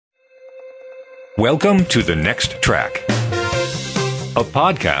Welcome to The Next Track, a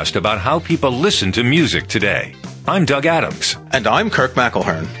podcast about how people listen to music today. I'm Doug Adams. And I'm Kirk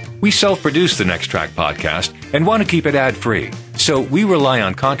McElhearn. We self-produce the Next Track podcast and want to keep it ad-free, so we rely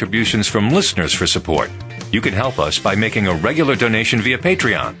on contributions from listeners for support. You can help us by making a regular donation via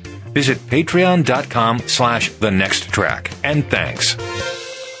Patreon. Visit patreon.com/thenexttrack. And thanks.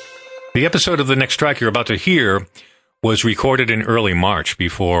 The episode of The Next Track you're about to hear was recorded in early March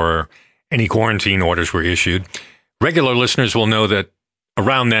before any quarantine orders were issued. Regular listeners will know that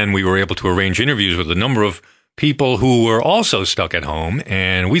around then we were able to arrange interviews with a number of people who were also stuck at home,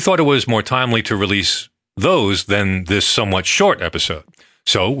 and we thought it was more timely to release those than this somewhat short episode.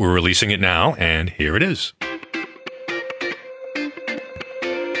 So we're releasing it now, and here it is.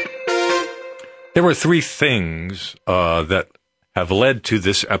 There were three things that have led to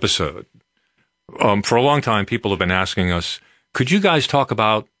this episode. For a long time, people have been asking us, could you guys talk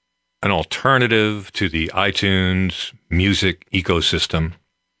about an alternative to the iTunes music ecosystem?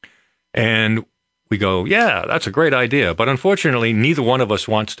 And we go, yeah, that's a great idea. But unfortunately, neither one of us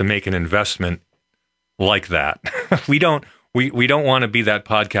wants to make an investment like that. We don't want to be that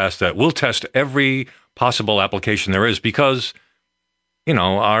podcast that will test every possible application there is because, you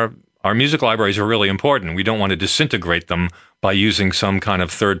know, our music libraries are really important. We don't want to disintegrate them by using some kind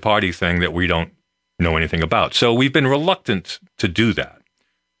of third-party thing that we don't know anything about. So we've been reluctant to do that.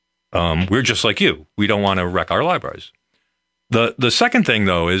 We're just like you. We don't want to wreck our libraries. The second thing,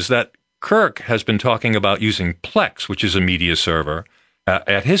 though, is that Kirk has been talking about using Plex, which is a media server,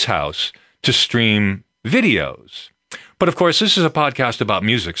 at his house to stream videos. But of course, this is a podcast about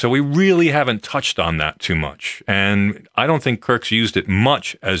music, so we really haven't touched on that too much. And I don't think Kirk's used it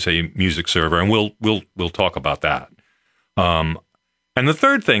much as a music server, and we'll talk about that. And the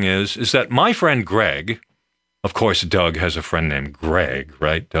third thing is that my friend Greg, of course, Doug has a friend named Greg,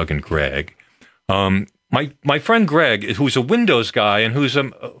 right? Doug and Greg. My friend Greg, who's a Windows guy and who's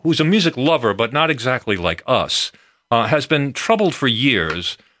a music lover, but not exactly like us, has been troubled for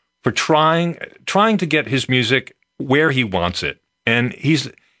years for trying to get his music where he wants it. And he's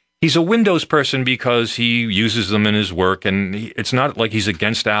a Windows person because he uses them in his work, and it's not like he's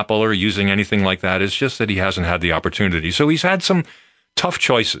against Apple or using anything like that. It's just that he hasn't had the opportunity. So he's had some tough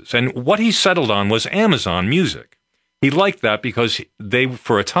choices. And what he settled on was Amazon Music. He liked that because they,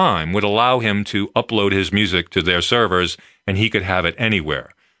 for a time, would allow him to upload his music to their servers and he could have it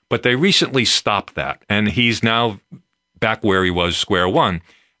anywhere. But they recently stopped that, and he's now back where he was, square one.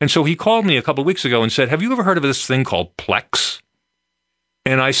 And so he called me a couple of weeks ago and said, have you ever heard of this thing called Plex?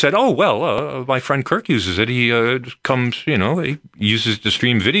 And I said, oh, well, my friend Kirk uses it. He he uses it to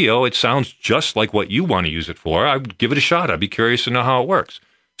stream video. It sounds just like what you want to use it for. I'd give it a shot. I'd be curious to know how it works.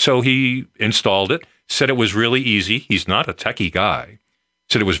 So he installed it, said it was really easy. He's not a techie guy.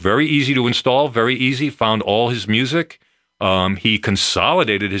 Said it was very easy to install, very easy, found all his music. He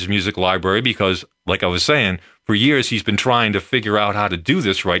consolidated his music library because, like I was saying, for years he's been trying to figure out how to do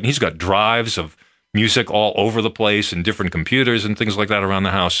this right. And he's got drives of music all over the place and different computers and things like that around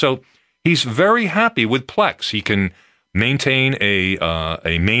the house. So he's very happy with Plex. He can maintain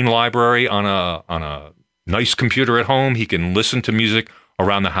a main library on a nice computer at home. He can listen to music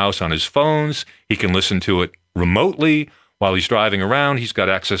around the house on his phones. He can listen to it remotely while he's driving around. He's got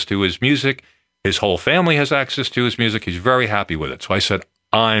access to his music. His whole family has access to his music. He's very happy with it. So I said,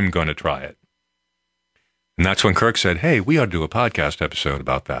 I'm going to try it. And that's when Kirk said, hey, we ought to do a podcast episode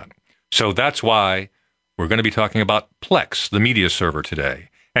about that. So that's why we're going to be talking about Plex, the media server, today.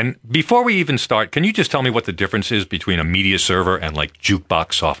 And before we even start, can you just tell me what the difference is between a media server and like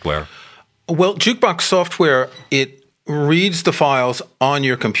jukebox software? Well, jukebox software, it reads the files on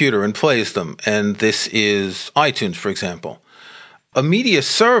your computer and plays them. And this is iTunes, for example. A media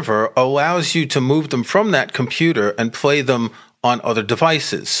server allows you to move them from that computer and play them on other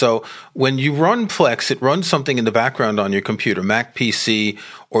devices. So when you run Plex, it runs something in the background on your computer, Mac, PC,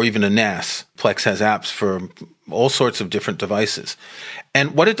 or even a NAS. Plex has apps for all sorts of different devices.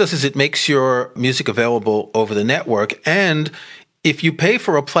 And what it does is it makes your music available over the network. And if you pay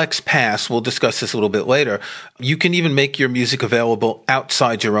for a Plex Pass, we'll discuss this a little bit later, you can even make your music available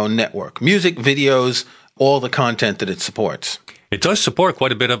outside your own network. Music, videos, all the content that it supports. It does support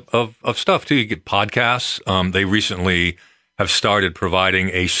quite a bit of stuff, too. You get podcasts. They recently have started providing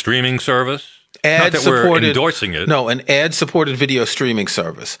a streaming service. Not that we're endorsing it. No, an ad-supported video streaming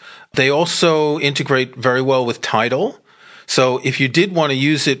service. They also integrate very well with Tidal. So if you did want to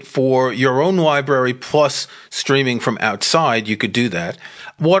use it for your own library plus streaming from outside, you could do that.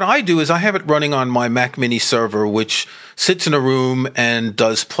 What I do is I have it running on my Mac Mini server, which sits in a room and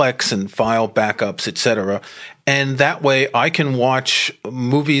does Plex and file backups, etc. And that way I can watch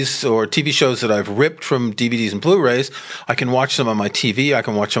movies or TV shows that I've ripped from DVDs and Blu-rays. I can watch them on my TV. I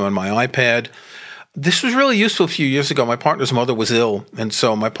can watch them on my iPad. This was really useful a few years ago. My partner's mother was ill, and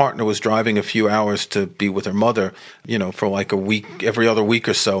so my partner was driving a few hours to be with her mother, for like a week, every other week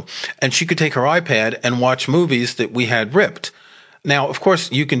or so. And she could take her iPad and watch movies that we had ripped. Now, of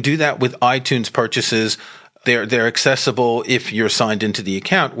course, you can do that with iTunes purchases. They're accessible if you're signed into the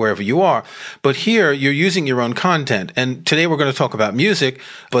account wherever you are. But here, you're using your own content. And today we're going to talk about music,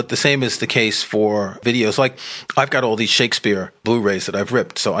 but the same is the case for videos. Like, I've got all these Shakespeare Blu-rays that I've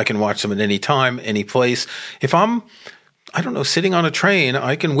ripped, so I can watch them at any time, any place. If I'm, sitting on a train,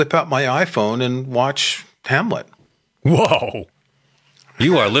 I can whip out my iPhone and watch Hamlet. Whoa.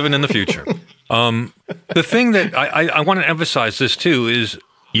 You are living in the future. The thing that I want to emphasize this too is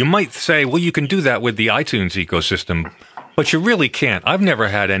you might say, well, you can do that with the iTunes ecosystem, but you really can't. I've never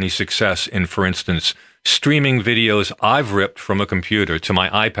had any success in, for instance, streaming videos I've ripped from a computer to my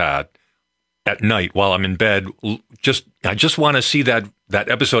iPad at night while I'm in bed. I just want to see that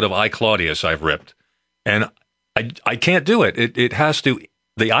episode of I, Claudius I've ripped. And I can't do it. The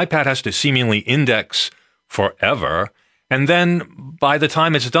iPad has to seemingly index forever. And then by the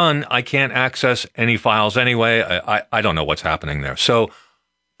time it's done, I can't access any files anyway. I don't know what's happening there. So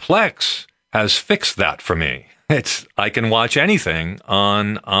Plex has fixed that for me. I can watch anything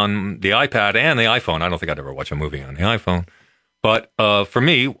on the iPad and the iPhone. I don't think I'd ever watch a movie on the iPhone. But for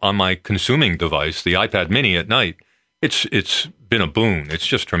me, on my consuming device, the iPad mini at night, it's been a boon. It's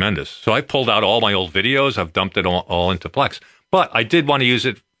just tremendous. So I pulled out all my old videos. I've dumped it all into Plex. But I did want to use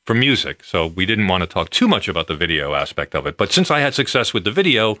it for music, so we didn't want to talk too much about the video aspect of it. But since I had success with the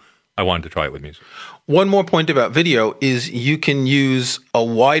video, I wanted to try it with music. One more point about video is you can use a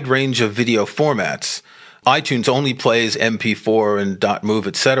wide range of video formats. iTunes only plays MP4 and .mov,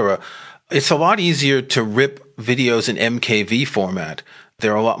 etc. It's a lot easier to rip videos in MKV format.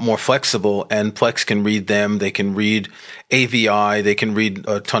 They're a lot more flexible, and Plex can read them. They can read AVI. They can read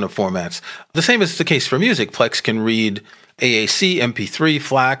a ton of formats. The same is the case for music. Plex can read AAC, MP3,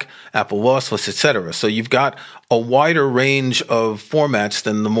 FLAC, Apple Lossless, etc. So you've got a wider range of formats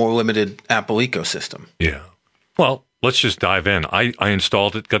than the more limited Apple ecosystem. Yeah. Well, let's just dive in. I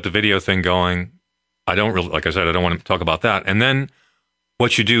installed it, got the video thing going. I don't really, like I said, I don't want to talk about that. And then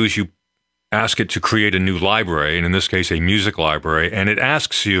what you do is you ask it to create a new library, and in this case, a music library, and it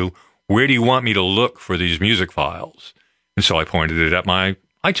asks you, where do you want me to look for these music files? And so I pointed it at my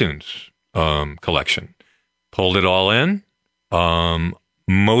iTunes collection, pulled it all in.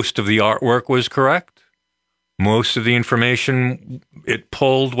 Most of the artwork was correct. Most of the information it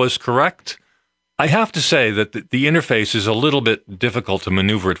pulled was correct. I have to say that the interface is a little bit difficult to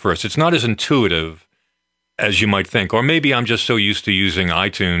maneuver at first. It's not as intuitive as you might think, or maybe I'm just so used to using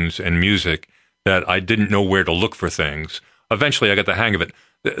iTunes and music that I didn't know where to look for things. Eventually, I got the hang of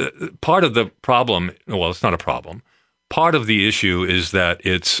it. Part of the problem, well, it's not a problem. Part of the issue is that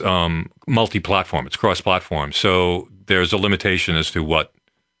it's multi-platform. It's cross-platform. So there's a limitation as to what,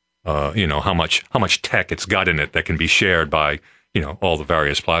 how much tech it's got in it that can be shared by, all the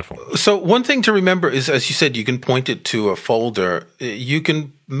various platforms. So one thing to remember is, as you said, you can point it to a folder. You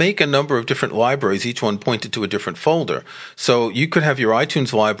can make a number of different libraries, each one pointed to a different folder. So you could have your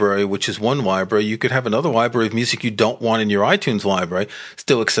iTunes library, which is one library. You could have another library of music you don't want in your iTunes library,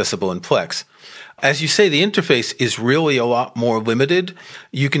 still accessible in Plex. As you say, the interface is really a lot more limited.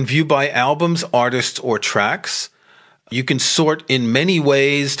 You can view by albums, artists, or tracks. You can sort in many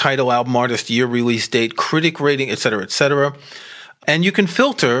ways: title, album, artist, year, release date, critic rating, etc., etc. And you can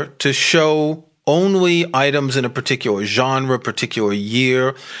filter to show only items in a particular genre, particular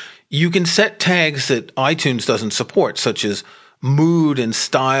year. You can set tags that iTunes doesn't support, such as mood and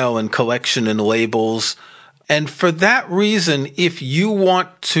style and collection and labels. And for that reason, if you want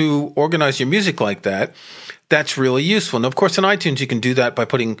to organize your music like that, that's really useful. And of course, in iTunes, you can do that by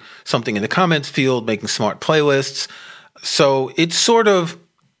putting something in the comments field, making smart playlists. So it's sort of,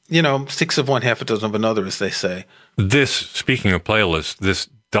 six of one, half a dozen of another, as they say. Speaking of playlists, this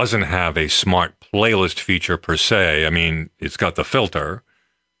doesn't have a smart playlist feature per se. I mean, it's got the filter.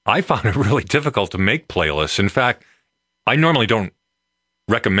 I found it really difficult to make playlists. In fact, I normally don't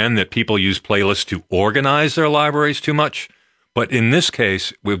recommend that people use playlists to organize their libraries too much. But in this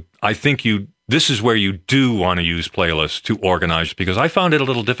case, I think this is where you do want to use playlists to organize, because I found it a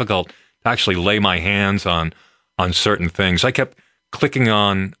little difficult to actually lay my hands on certain things. I kept clicking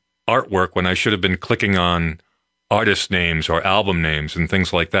on artwork when I should have been clicking on artist names or album names and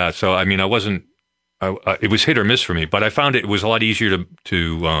things like that. So, I mean, it was hit or miss for me, but I found it was a lot easier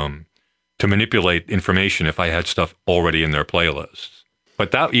to manipulate information if I had stuff already in their playlists.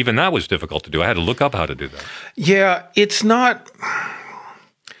 But even that was difficult to do. I had to look up how to do that. Yeah, it's not.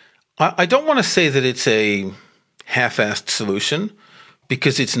 I don't want to say that it's a half-assed solution,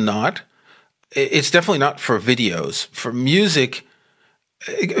 because it's not. It's definitely not for videos. For music,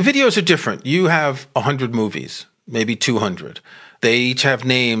 videos are different. You have 100 movies, maybe 200. They each have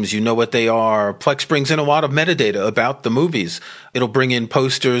names. You know what they are. Plex brings in a lot of metadata about the movies. It'll bring in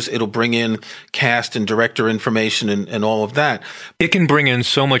posters. It'll bring in cast and director information and all of that. It can bring in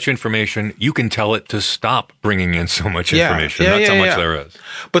so much information, you can tell it to stop bringing in so much information. That's how much there is.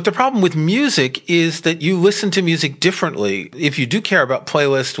 But the problem with music is that you listen to music differently. If you do care about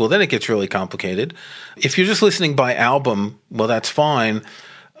playlists, well, then it gets really complicated. If you're just listening by album, well, that's fine.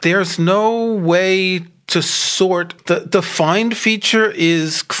 There's no way to sort. The find feature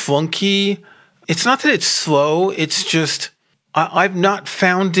is clunky. It's not that it's slow. It's just I've not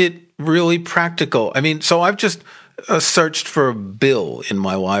found it really practical. I mean, so I've just searched for Bill in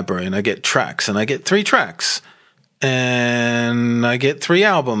my library, and I get tracks, and I get 3 tracks, and I get 3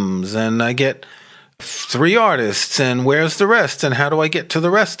 albums, and I get 3 artists, and where's the rest, and how do I get to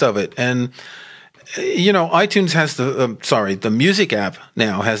the rest of it? And iTunes has the music app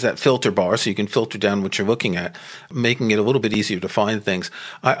now has that filter bar, so you can filter down what you're looking at, making it a little bit easier to find things.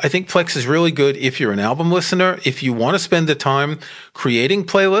 I think Plex is really good if you're an album listener. If you want to spend the time creating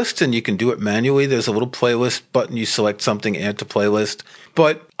playlists, and you can do it manually, there's a little playlist button. You select something, add to playlist.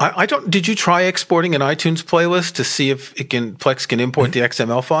 But I don't. Did you try exporting an iTunes playlist to see if Plex can import the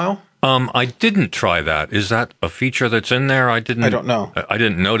XML file? I didn't try that. Is that a feature that's in there? I don't know. I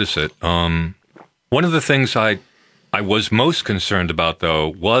didn't notice it. One of the things I was most concerned about, though,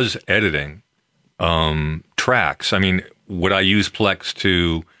 was editing tracks. I mean, would I use Plex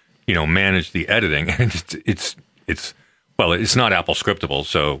to, manage the editing? And it's not Apple scriptable,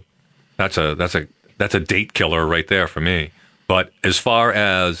 so that's a date killer right there for me. But as far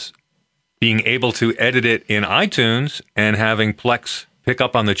as being able to edit it in iTunes and having Plex pick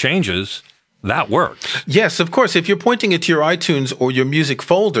up on the changes, that works. Yes, of course. If you're pointing it to your iTunes or your music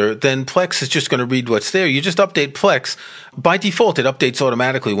folder, then Plex is just going to read what's there. You just update Plex. By default, it updates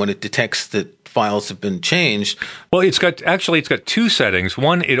automatically when it detects that files have been changed. Well, it's got 2 settings.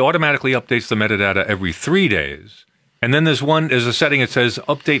 One, it automatically updates the metadata every 3 days. And then there's a setting that says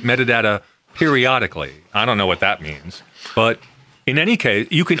update metadata periodically. I don't know what that means. But in any case,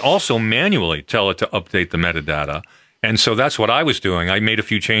 you can also manually tell it to update the metadata. And so that's what I was doing. I made a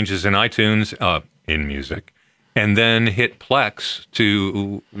few changes in iTunes, in music, and then hit Plex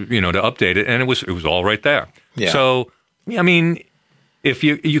to update it, and it was all right there. Yeah. So, I mean, if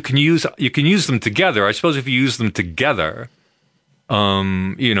you can use them together. I suppose if you use them together,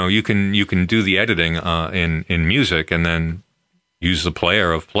 you can do the editing in music, and then use the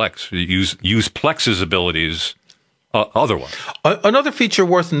player of Plex. Use Plex's abilities. Otherwise. Another feature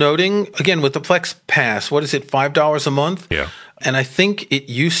worth noting, again, with the Plex Pass, what is it, $5 a month? Yeah. And I think it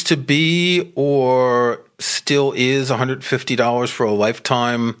used to be, or still is, $150 for a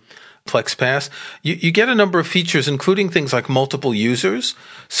lifetime Plex Pass. You get a number of features, including things like multiple users.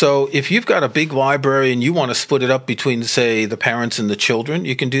 So if you've got a big library and you want to split it up between, say, the parents and the children,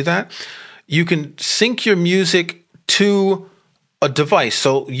 you can do that. You can sync your music to a device.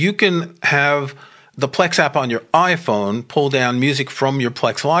 So you can have the Plex app on your iPhone pull down music from your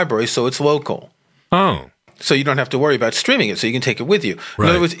Plex library, so it's local. Oh. So you don't have to worry about streaming it, so you can take it with you. Right. In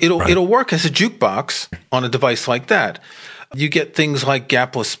other words, it'll work as a jukebox on a device like that. You get things like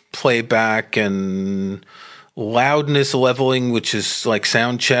gapless playback and loudness leveling, which is like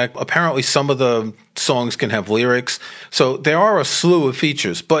sound check. Apparently some of the songs can have lyrics. So there are a slew of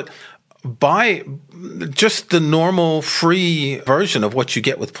features, but by just the normal free version of what you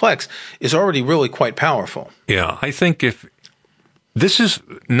get with Plex is already really quite powerful. Yeah, I think if this is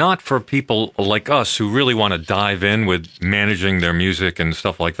not for people like us who really want to dive in with managing their music and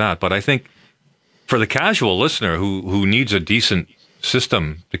stuff like that, but I think for the casual listener who needs a decent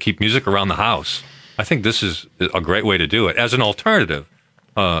system to keep music around the house, I think this is a great way to do it as an alternative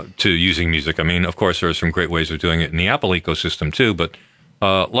to using music. I mean, of course, there are some great ways of doing it in the Apple ecosystem too, but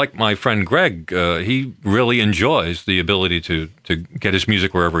like my friend Greg, he really enjoys the ability to get his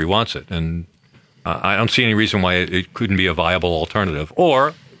music wherever he wants it. And I don't see any reason why it couldn't be a viable alternative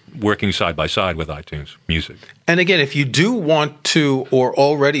or working side by side with iTunes Music. And again, if you do want to or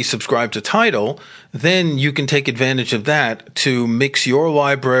already subscribe to Tidal, then you can take advantage of that to mix your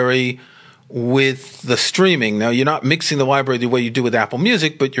library with the streaming. Now, you're not mixing the library the way you do with Apple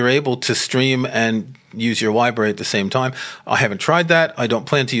Music, but you're able to stream and use your library at the same time. I haven't tried that. I don't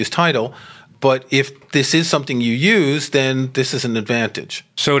plan to use Tidal. But if this is something you use, then this is an advantage.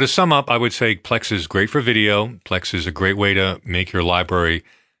 So to sum up, I would say Plex is great for video. Plex is a great way to make your library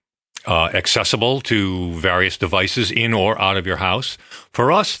accessible to various devices in or out of your house.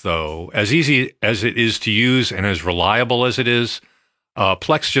 For us, though, as easy as it is to use and as reliable as it is,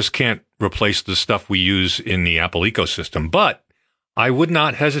 Plex just can't replace the stuff we use in the Apple ecosystem. But I would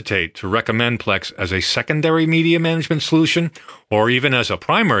not hesitate to recommend Plex as a secondary media management solution or even as a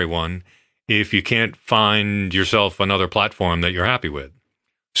primary one if you can't find yourself another platform that you're happy with.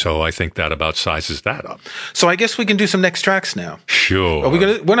 So I think that about sizes that up. So I guess we can do some next tracks now. Sure.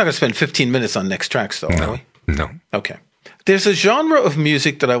 We're not going to spend 15 minutes on next tracks, though, are we? No. Okay. There's a genre of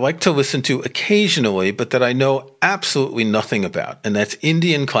music that I like to listen to occasionally, but that I know absolutely nothing about, and that's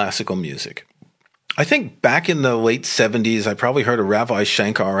Indian classical music. I think back in the late 70s, I probably heard a Ravi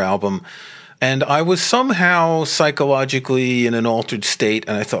Shankar album, and I was somehow psychologically in an altered state,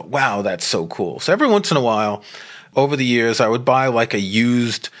 and I thought, wow, that's so cool. So every once in a while, over the years, I would buy like a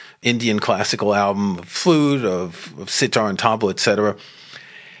used Indian classical album of flute, of sitar and tabla, etc.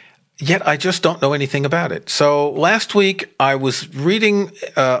 Yet I just don't know anything about it. So last week, I was reading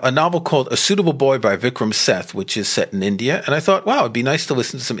a novel called A Suitable Boy by Vikram Seth, which is set in India, and I thought, wow, it'd be nice to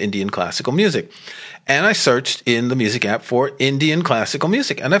listen to some Indian classical music. And I searched in the music app for Indian classical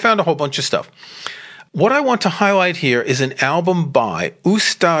music, and I found a whole bunch of stuff. What I want to highlight here is an album by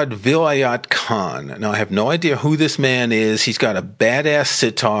Ustad Vilayat Khan. Now, I have no idea who this man is. He's got a badass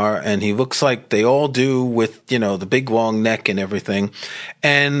sitar, and he looks like they all do with, the big long neck and everything.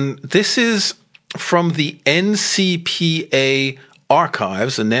 And this is from the NCPA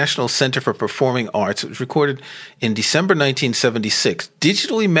Archives, the National Center for Performing Arts. It was recorded in December 1976,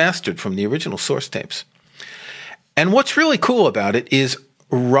 digitally mastered from the original source tapes. And what's really cool about it is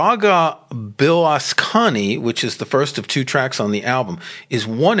Raga Bilaskani, which is the first of two tracks on the album, is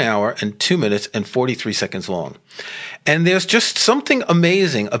 1 hour and 2 minutes and 43 seconds long. And there's just something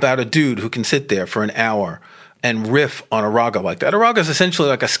amazing about a dude who can sit there for an hour and riff on a raga like that. A raga is essentially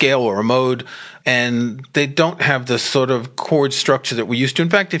like a scale or a mode, and they don't have the sort of chord structure that we used to. In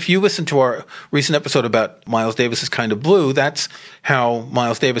fact, if you listen to our recent episode about Miles Davis's Kind of Blue, that's how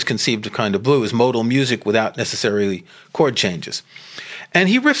Miles Davis conceived of Kind of Blue, is modal music without necessarily chord changes. And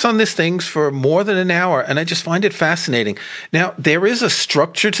he riffs on these things for more than an hour, and I just find it fascinating. Now, there is a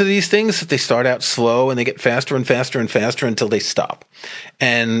structure to these things that they start out slow and they get faster and faster and faster until they stop.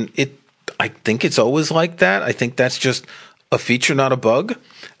 And I think it's always like that. I think that's just a feature, not a bug.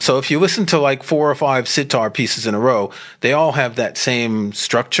 So if you listen to like 4 or 5 sitar pieces in a row, they all have that same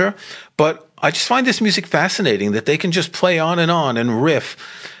structure. But I just find this music fascinating that they can just play on and riff.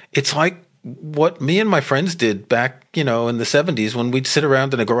 It's like what me and my friends did back, in the 70s when we'd sit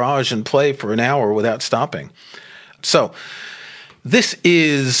around in a garage and play for an hour without stopping. So this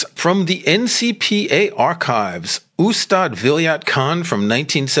is from the NCPA Archives, Ustad Vilayat Khan from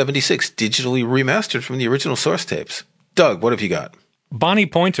 1976, digitally remastered from the original source tapes. Doug, what have you got? Bonnie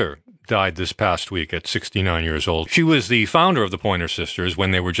Pointer died this past week at 69 years old. She was the founder of the Pointer Sisters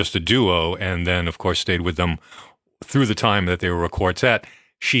when they were just a duo, and then, of course, stayed with them through the time that they were a quartet.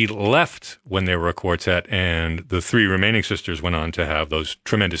 She left when they were a quartet, and the 3 remaining sisters went on to have those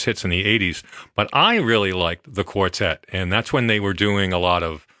tremendous hits in the 80s. But I really liked the quartet, and that's when they were doing a lot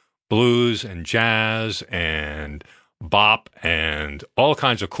of blues and jazz and bop and all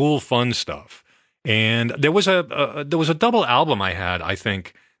kinds of cool, fun stuff. And there was a double album I had, I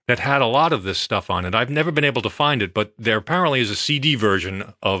think, that had a lot of this stuff on it. I've never been able to find it, but there apparently is a CD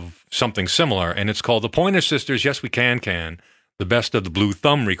version of something similar, and it's called The Pointer Sisters, Yes We Can, the best of the Blue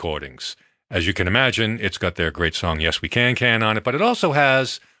Thumb recordings. As you can imagine, it's got their great song, Yes We Can on it, but it also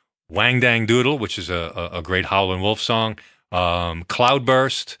has Wang Dang Doodle, which is a great Howlin' Wolf song,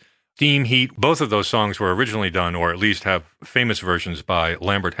 Cloudburst, Steam Heat. Both of those songs were originally done, or at least have famous versions by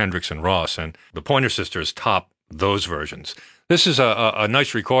Lambert, Hendricks, and Ross, and the Pointer Sisters top those versions. This is a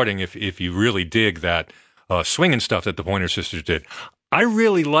nice recording if you really dig that swinging stuff that the Pointer Sisters did. I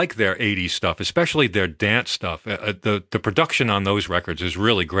really like their 80s stuff, especially their dance stuff. The production on those records is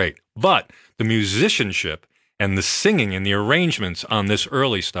really great. But the musicianship and the singing and the arrangements on this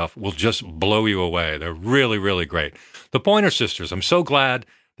early stuff will just blow you away. They're really, really great. The Pointer Sisters, I'm so glad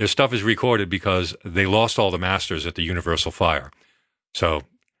their stuff is recorded because they lost all the masters at the Universal Fire. So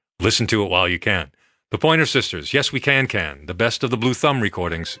listen to it while you can. The Pointer Sisters, Yes We Can. The best of the Blue Thumb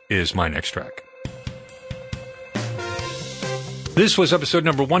recordings is my next track. This was episode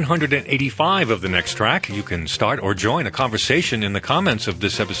number 185 of The Next Track. You can start or join a conversation in the comments of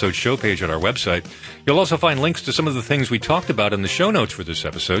this episode's show page at our website. You'll also find links to some of the things we talked about in the show notes for this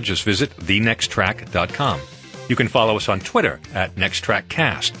episode. Just visit thenexttrack.com. You can follow us on Twitter at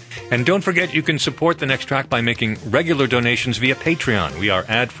NextTrackCast. And don't forget, you can support The Next Track by making regular donations via Patreon. We are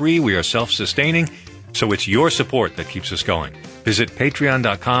ad-free, we are self-sustaining, so it's your support that keeps us going. Visit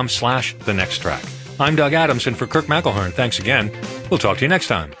patreon.com/thenexttrack. I'm Doug Adams, and for Kirk McElhearn, thanks again. We'll talk to you next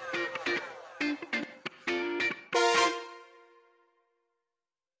time.